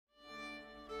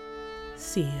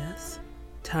Sia's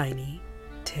Tiny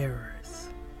Terrors,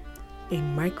 a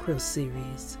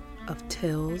micro-series of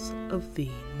tales of the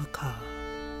macabre.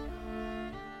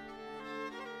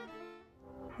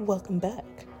 Welcome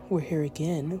back. We're here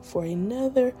again for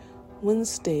another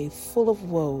Wednesday full of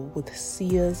woe with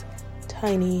Sia's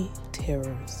Tiny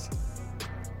Terrors.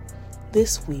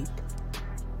 This week,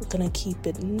 we're gonna keep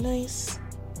it nice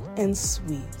and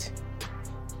sweet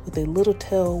with a little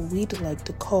tale we'd like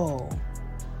to call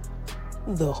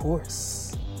The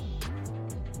Horse.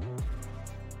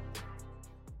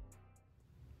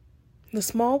 The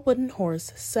small wooden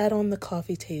horse sat on the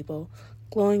coffee table,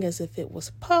 glowing as if it was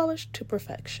polished to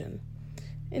perfection.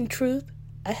 In truth,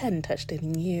 I hadn't touched it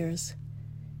in years.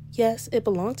 Yes, it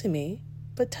belonged to me,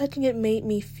 but touching it made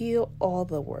me feel all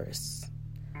the worse.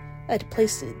 I'd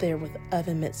placed it there with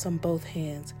oven mitts on both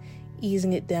hands,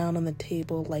 easing it down on the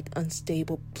table like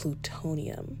unstable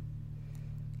plutonium.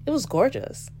 It was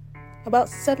gorgeous, about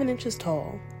 7 inches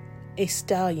tall, a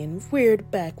stallion reared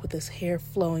back with his hair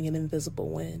flowing in invisible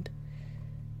wind.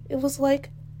 It was like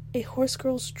a horse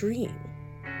girl's dream.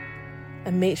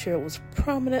 I made sure it was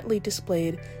prominently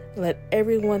displayed and let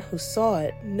everyone who saw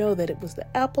it know that it was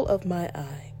the apple of my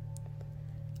eye.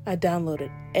 I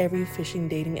downloaded every fishing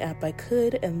dating app I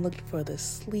could and looked for the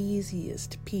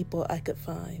sleaziest people I could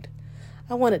find.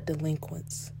 I wanted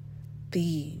delinquents,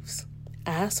 thieves,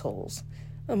 assholes,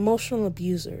 emotional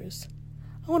abusers.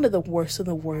 I wanted the worst of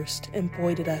the worst, and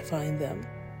boy did I find them.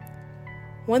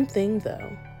 One thing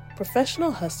though,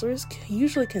 professional hustlers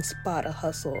usually can spot a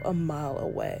hustle a mile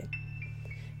away.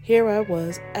 Here I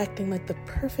was, acting like the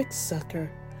perfect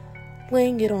sucker,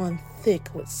 laying it on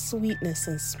thick with sweetness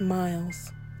and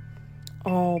smiles,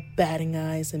 all batting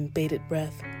eyes and bated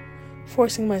breath,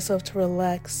 forcing myself to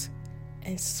relax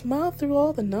and smile through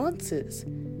all the nonsense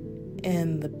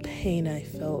and the pain I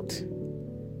felt.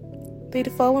 They'd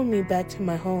follow me back to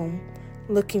my home,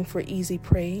 looking for easy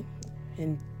prey,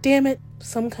 and damn it,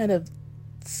 some kind of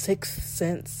sixth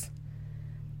sense.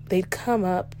 They'd come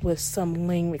up with some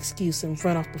lame excuse and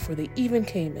run off before they even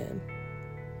came in.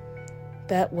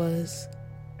 That was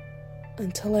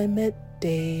until I met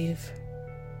Dave.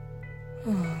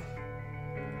 Oh,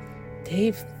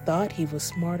 Dave thought he was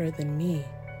smarter than me.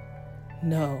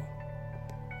 No,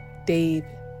 Dave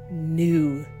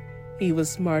knew he was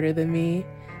smarter than me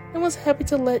and was happy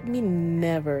to let me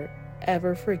never,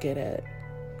 ever forget it.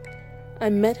 I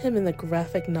met him in the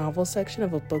graphic novel section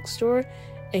of a bookstore,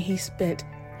 and he spent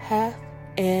half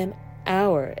an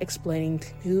hour explaining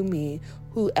to me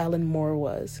who Alan Moore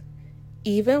was,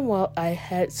 even while I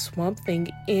had Swamp Thing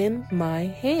in my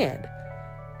hand.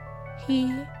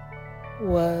 He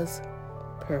was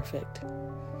perfect.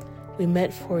 We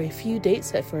met for a few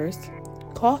dates at first.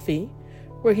 Coffee,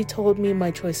 where he told me my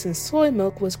choice in soy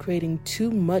milk was creating too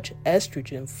much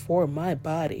estrogen for my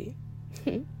body.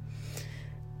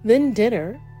 Then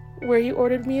dinner, where he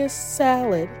ordered me a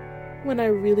salad when I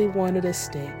really wanted a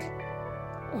steak.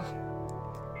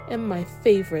 Oh. And my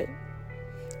favorite,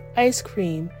 ice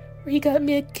cream, where he got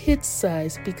me a kid's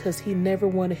size because he never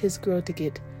wanted his girl to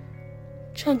get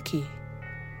chunky.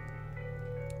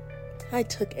 I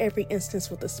took every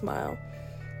instance with a smile,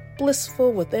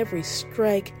 blissful with every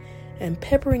strike, and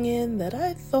peppering in that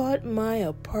I thought my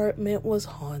apartment was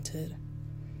haunted.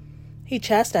 He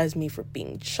chastised me for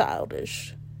being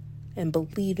childish and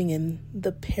believing in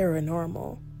the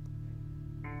paranormal.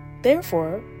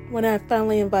 Therefore, when I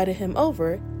finally invited him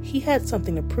over, he had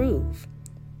something to prove.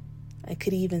 I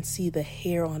could even see the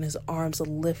hair on his arms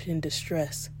lift in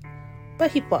distress, but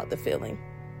he fought the feeling.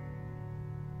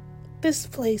 "This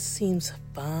place seems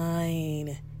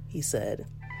fine," he said.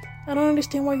 "I don't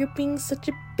understand why you're being such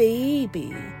a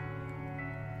baby."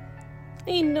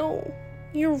 I know,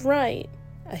 you're right.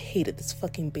 I hated this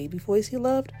fucking baby voice he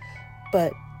loved,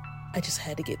 but I just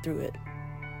had to get through it.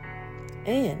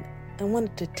 And I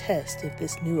wanted to test if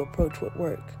this new approach would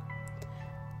work.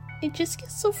 I just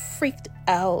get so freaked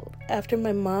out after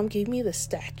my mom gave me the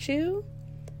statue.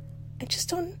 I just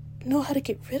don't know how to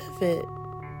get rid of it,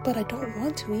 but I don't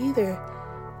want to either.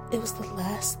 It was the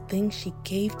last thing she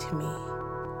gave to me.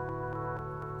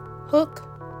 Hook,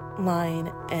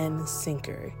 line, and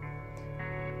sinker.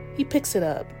 He picks it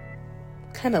up,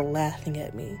 kind of laughing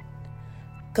at me.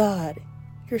 "God,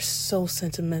 you're so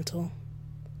sentimental."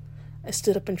 I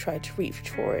stood up and tried to reach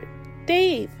for it.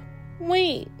 "Dave,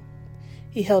 wait."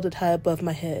 He held it high above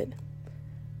my head.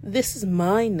 "This is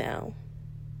mine now."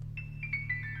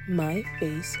 My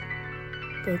face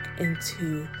broke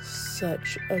into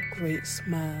such a great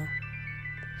smile.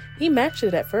 He matched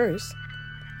it at first.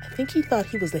 I think he thought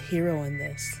he was the hero in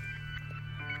this.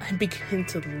 I began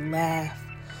to laugh,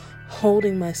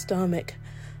 holding my stomach,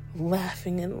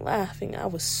 laughing and laughing. I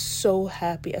was so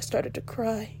happy I started to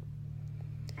cry.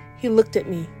 He looked at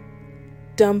me,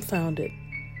 dumbfounded,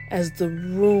 as the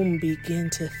room began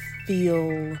to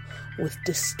fill with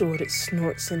distorted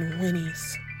snorts and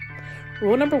whinnies.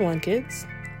 Rule number 1, kids.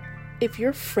 If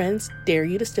your friends dare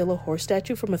you to steal a horse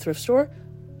statue from a thrift store,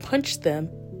 punch them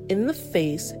in the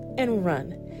face and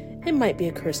run. It might be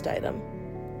a cursed item.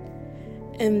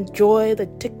 Enjoy the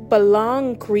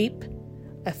tick-balong, creep.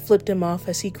 I flipped him off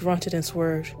as he grunted and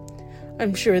swerved.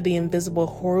 I'm sure the invisible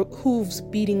hooves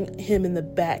beating him in the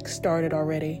back started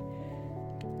already.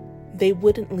 They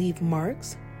wouldn't leave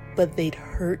marks, but they'd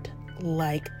hurt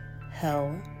like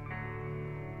hell.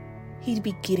 He'd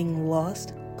be getting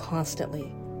lost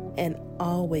constantly and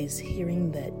always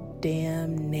hearing that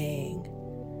damn neighing.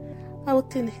 I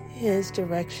looked in his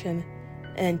direction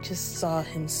and just saw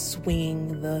him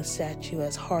swinging the statue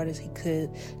as hard as he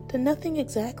could to nothing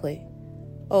exactly.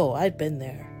 Oh, I'd been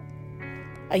there.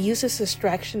 I used this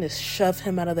distraction to shove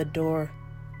him out of the door.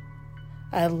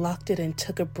 I locked it and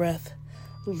took a breath,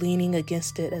 leaning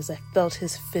against it as I felt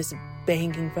his fist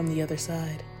banging from the other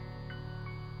side.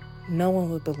 No one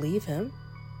would believe him.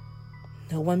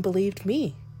 No one believed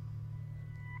me.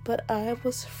 But I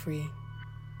was free.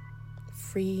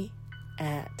 Free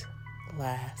at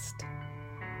last.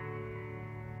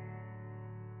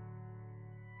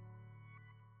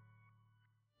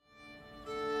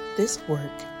 This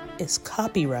work is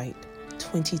copyright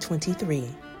 2023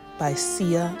 by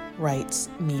Sia Rights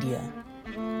Media.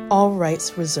 All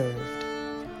rights reserved.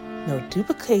 No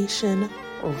duplication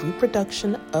or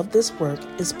reproduction of this work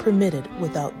is permitted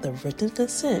without the written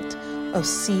consent of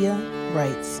Sia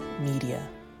Rights Media.